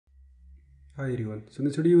Hi everyone. So in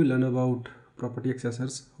this video we will learn about property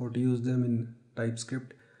accessors, how to use them in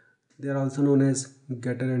Typescript. They are also known as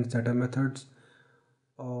getter and setter methods,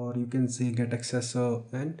 or you can say get accessor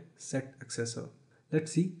and set accessor.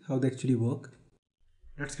 Let's see how they actually work.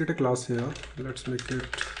 Let's get a class here. Let's make it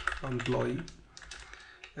employee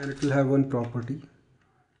and it will have one property.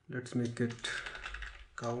 Let's make it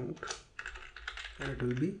count and it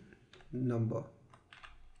will be number.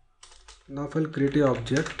 Now if I'll create an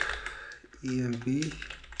object emp,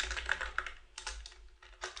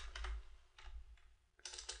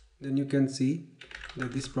 then you can see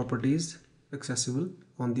that this property is accessible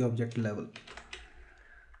on the object level.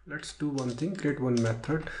 Let's do one thing, create one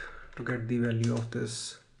method to get the value of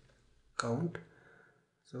this count.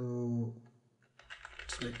 So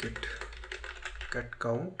let's make it get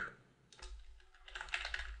count.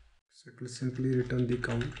 So it will simply return the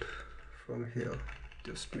count from here.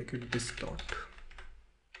 Just make it this dot.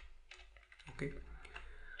 Okay,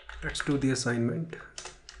 let's do the assignment.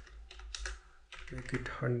 Make it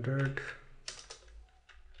 100.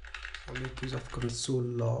 I'll make use of console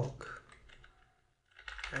log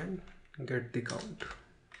and get the count.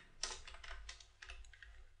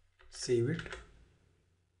 Save it.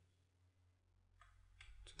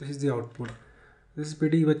 So this is the output. This is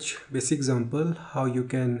pretty much basic example how you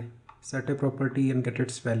can set a property and get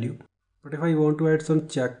its value. But if I want to add some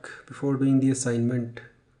check before doing the assignment,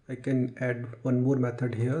 I can add one more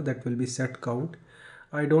method here, that will be set count.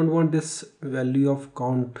 I don't want this value of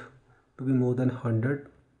count to be more than 100.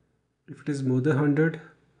 If it is more than 100,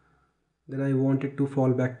 then I want it to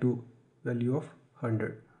fall back to value of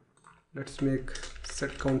 100. Let's make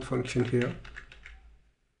set count function here.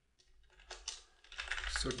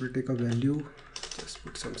 So it will take a value, just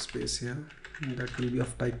put some space here, and that will be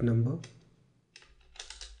of type number.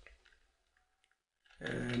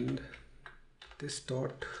 And this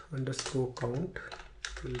dot underscore count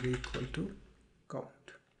will be equal to count.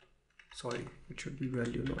 Sorry, it should be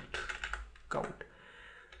value, not count.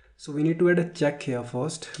 So we need to add a check here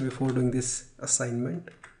first before doing this assignment.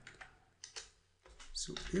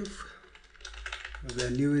 So if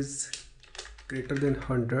value is greater than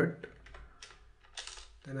 100,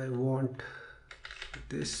 then I want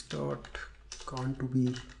this dot count to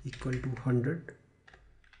be equal to 100,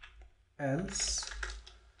 else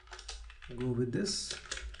go with this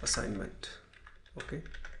assignment. Okay,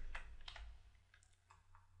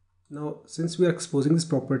 now since we are exposing this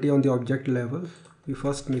property on the object level, we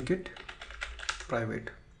first make it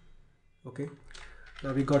private. Okay,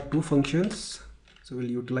 now we got two functions, so we'll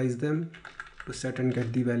utilize them to set and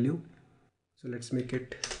get the value. So let's make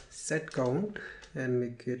it set count and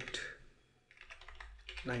make it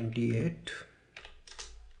 98.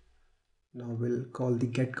 Now we'll call the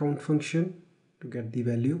get count function to get the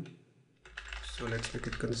value. So let's make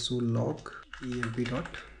it console log emp dot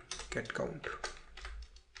get count.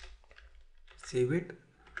 Save it.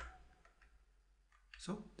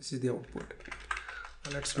 So this is the output.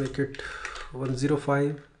 Now let's make it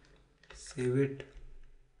 105. Save it.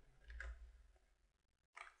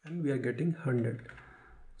 And we are getting 100.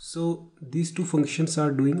 So these two functions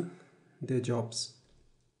are doing their jobs.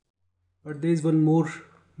 But there is one more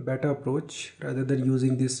better approach rather than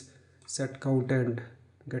using this set count and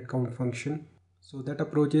get count function. So that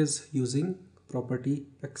approach is using property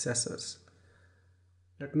accessors.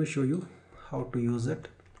 Let me show you how to use it.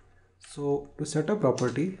 So to set a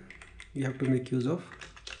property, you have to make use of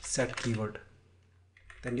set keyword.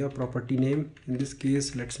 Then your property name, in this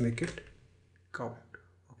case, let's make it count.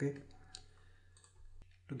 Okay.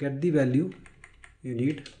 To get the value, you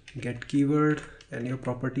need get keyword and your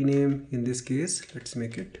property name. In this case, let's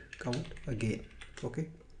make it count again. Okay.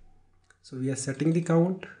 So we are setting the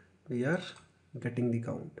count, we are getting the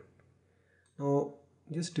count. Now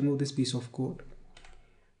just remove this piece of code.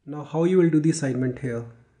 Now how you will do the assignment here,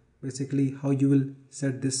 basically how you will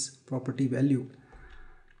set this property value.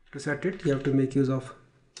 To set it, you have to make use of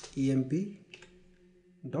emp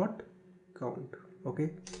dot count.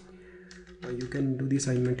 Okay, now you can do the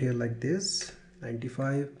assignment here like this,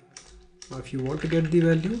 95. Now if you want to get the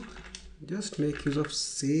value, just make use of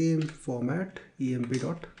same format, emp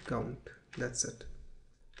dot count. That's it.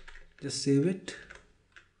 Just save it,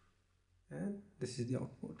 and this is the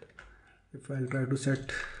output. If I'll try to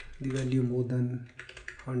set the value more than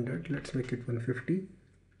 100, let's make it 150,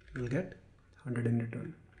 we'll get 100 in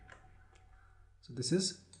return. So this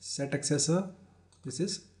is set accessor, this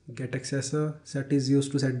is get accessor. Set is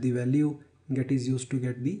used to set the value, get is used to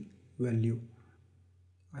get the value.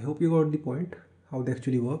 I hope you got the point how they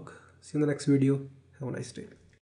actually work. See you in the next video. Have a nice day.